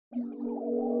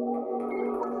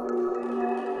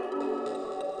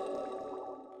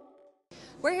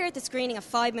We're here at the screening of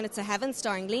 5 Minutes of Heaven,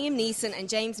 starring Liam Neeson and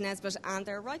James Nesbitt, and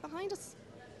they're right behind us.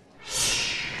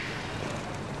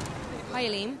 Hi,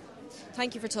 Liam.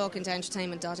 Thank you for talking to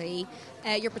Entertainment.ie.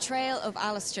 Your portrayal of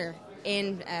Alistair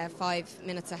in 5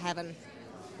 Minutes of Heaven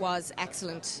was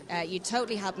excellent. You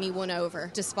totally had me won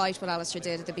over, despite what Alistair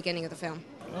did at the beginning of the film.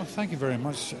 Well, thank you very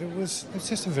much. It's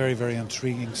just a very, very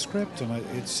intriguing script, and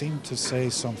it seemed to say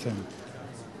something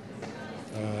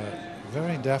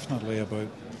very definitely about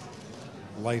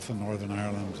life in Northern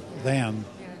Ireland then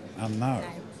and now,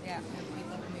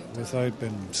 without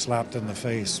being slapped in the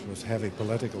face with heavy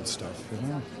political stuff, you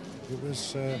know. It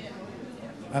was,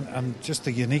 and just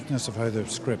the uniqueness of how the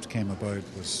script came about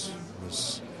was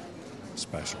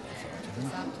special, I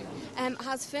thought. You know?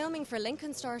 Has filming for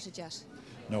Lincoln started yet?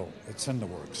 No, it's in the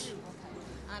works. Okay.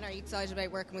 And are you excited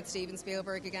about working with Steven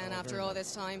Spielberg again after all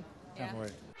this time? Can't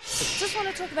wait. Just want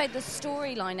to talk about the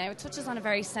storyline now. It touches on a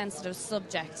very sensitive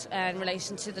subject in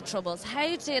relation to the Troubles.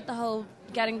 How did the whole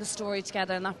getting the story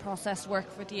together and that process work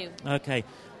with you? Okay.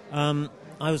 I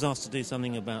was asked to do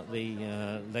something about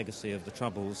the legacy of the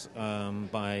Troubles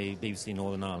by BBC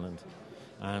Northern Ireland,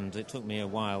 and it took me a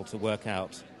while to work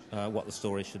out what the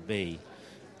story should be.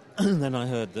 And then I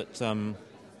heard that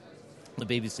the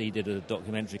BBC did a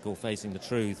documentary called Facing the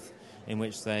Truth, in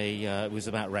which it was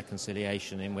about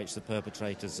reconciliation, in which the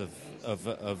perpetrators of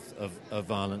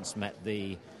violence met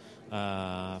the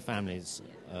families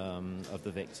of the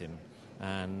victim.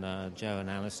 And Joe and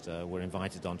Alistair were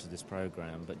invited onto this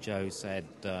programme, but Joe said,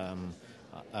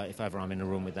 if ever I'm in a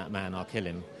room with that man, I'll kill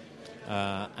him.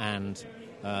 And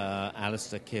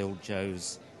Alistair killed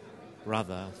Joe's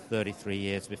brother 33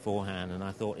 years beforehand, and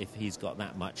I thought if he's got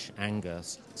that much anger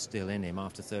still in him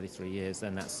after 33 years,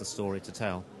 then that's the story to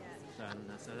tell.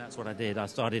 So that's what I did. I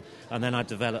started, and then I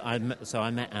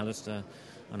met Alistair,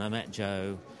 and I met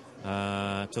Joe.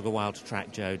 Took a while to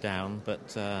track Joe down,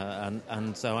 but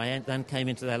and so I then came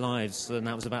into their lives, and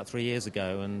that was about 3 years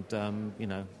ago. And you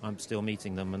know, I'm still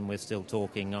meeting them, and we're still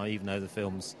talking, even though the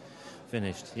film's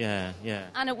finished. Yeah.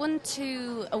 And it won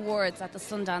 2 awards at the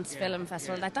Sundance Film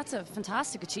Festival. That's a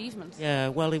fantastic achievement. Yeah.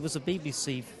 Well, it was a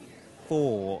BBC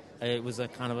 4. It was a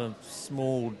kind of a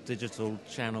small digital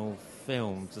channel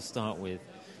film to start with,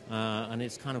 and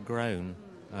it's kind of grown.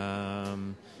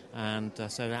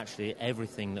 So actually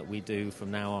everything that we do from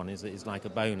now on is like a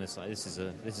bonus. Like this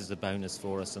is a bonus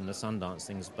for us, and the Sundance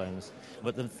thing's a bonus.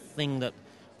 But the thing that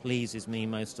pleases me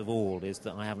most of all is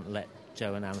that I haven't let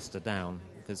Joe and Alistair down,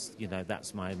 because you know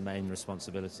that's my main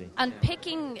responsibility. And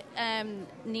picking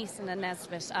Neeson and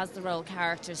Nesbitt as the role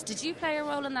characters, did you play a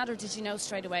role in that, or did you know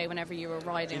straight away whenever you were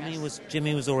writing it?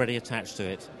 Jimmy was already attached to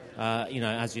it.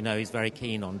 As you know, he's very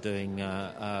keen on doing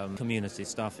community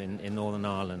stuff in Northern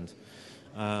Ireland.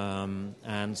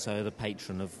 And so the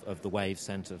patron of the Wave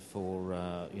Centre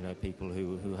for people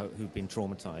who've been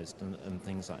traumatised and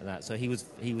things like that. So he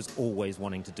was always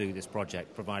wanting to do this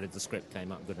project, provided the script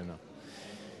came up good enough.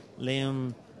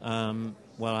 Liam,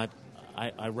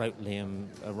 I wrote Liam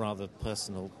a rather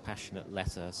personal, passionate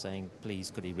letter saying, please,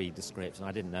 could he read the script? And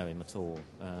I didn't know him at all.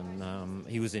 And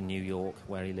he was in New York,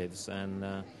 where he lives,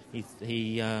 and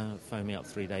he phoned me up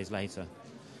 3 days later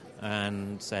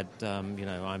and said, I'm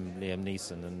Liam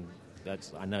Neeson, and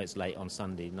I know it's late on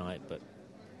Sunday night, but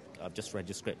I've just read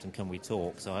your script, and can we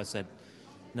talk? So I said,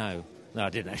 no, I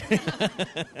didn't.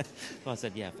 I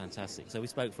said, yeah, fantastic. So we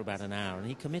spoke for about an hour, and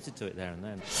he committed to it there and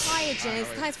then. Hi, James.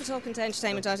 Thanks for talking to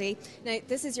Entertainment.ie. Now,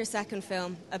 this is your second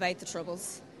film about the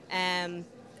Troubles.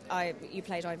 You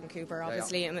played Ivan Cooper,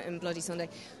 obviously, in Bloody Sunday.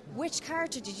 Which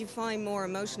character did you find more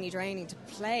emotionally draining to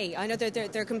play? I know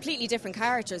they're completely different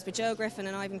characters, but Joe Griffin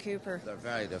and Ivan Cooper... They're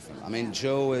very different. I mean,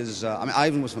 Joe is...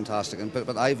 Ivan was fantastic,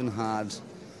 but Ivan had,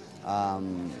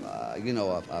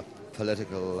 a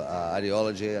political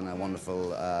ideology and a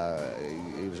wonderful...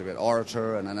 he was a great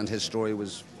orator, and his story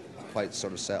was quite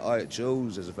sort of set out.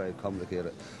 Joe's is very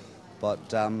complicated.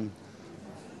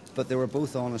 But they were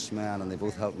both honest men, and they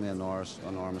both helped me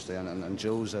enormously. And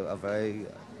Joe's a very,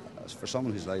 for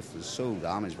someone whose life was so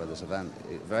damaged by this event,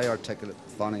 very articulate,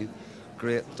 funny,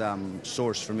 great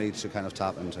source for me to kind of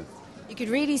tap into. You could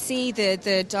really see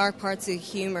the dark parts of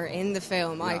humour in the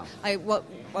film. Yeah.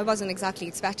 I wasn't exactly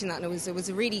expecting that, and it was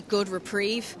a really good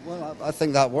reprieve. Well, I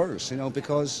think that works,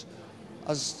 because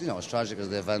as tragic as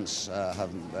the events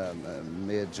have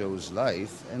made Joe's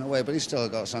life in a way, but he's still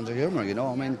got a sense of humour.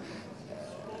 I mean.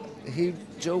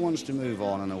 Joe wants to move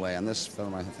on in a way, and this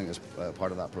film, I think, is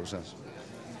part of that process.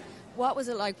 What was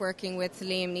it like working with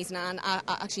Liam Neeson, and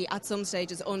actually at some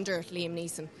stages under Liam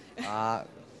Neeson?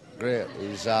 Great.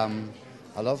 He's, I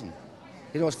love him.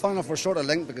 it's fun enough, we're sort of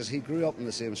linked because he grew up in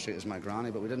the same street as my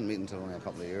granny, but we didn't meet until only a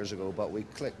couple of years ago, but we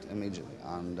clicked immediately.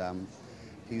 And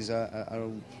he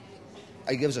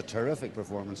gives a terrific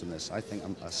performance in this. I think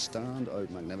a standout,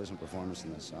 magnificent performance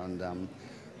in this. And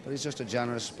but he's just a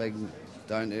generous, big,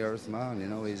 down-to-earth man, you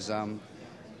know.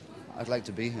 I'd like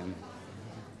to be him.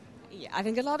 Yeah, I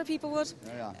think a lot of people would.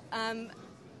 Yeah.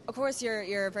 Of course,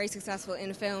 you're very successful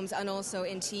in films and also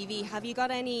in TV. Have you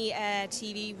got any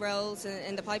TV roles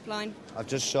in the pipeline? I've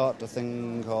just shot a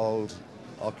thing called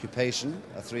Occupation,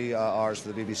 3 hours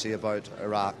for the BBC about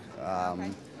Iraq,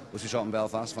 which we shot in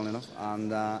Belfast, funnily enough.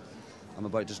 And I'm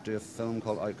about to do a film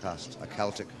called Outcast, a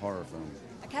Celtic horror film.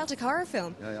 A Celtic horror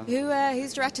film? Yeah.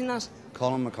 Who's directing that?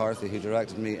 Colin McCarthy, who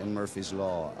directed me in Murphy's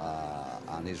Law,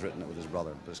 and he's written it with his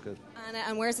brother, but it's good.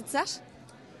 And where's it set?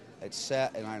 It's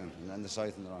set in Ireland, in the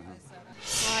south and the north.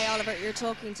 Hi Oliver, you're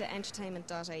talking to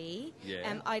entertainment.ie.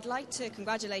 Yeah. I'd like to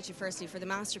congratulate you firstly for the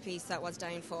masterpiece that was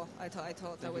Downfall. I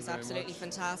thought that was absolutely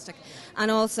fantastic.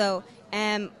 And also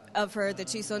for the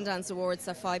 2 Sundance Awards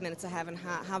that 5 Minutes of Heaven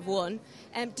have won.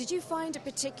 Did you find it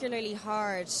particularly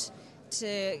hard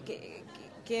to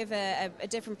give a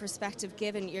different perspective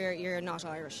given you're not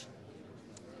Irish?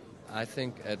 I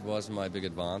think it was my big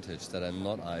advantage that I'm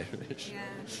not Irish. Yeah.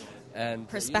 And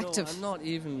perspective.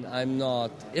 I'm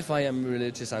not. If I am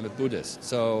religious, I'm a Buddhist.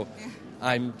 So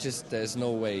there's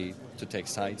no way to take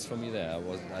sides for me there.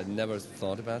 I never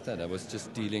thought about that. I was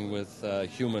just dealing with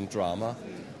human drama,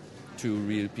 2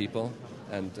 real people,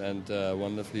 and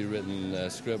wonderfully written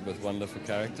script with wonderful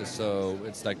characters. So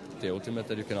it's like the ultimate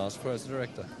that you can ask for as a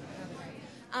director.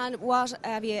 And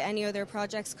have you any other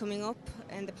projects coming up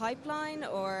in the pipeline,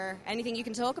 or anything you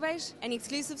can talk about? Any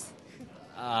exclusives?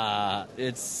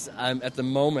 I'm at the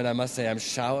moment, I must say, I'm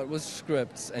showered with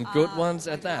scripts and good ones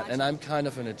at that. And I'm kind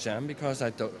of in a jam because I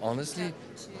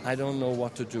don't know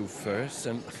what to do first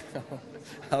and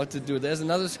how to do. There's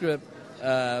another script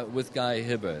with Guy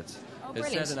Hibbert.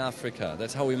 It's set in Africa.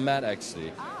 That's how we met,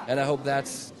 actually. And I hope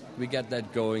we get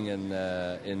that going in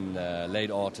late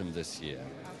autumn this year.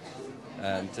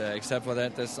 And except for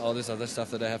that, there's all this other stuff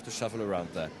that I have to shuffle around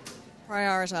there.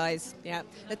 Prioritise, yeah.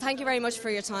 Thank you very much for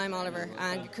your time, Oliver,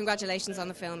 and congratulations on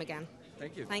the film again.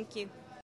 Thank you. Thank you.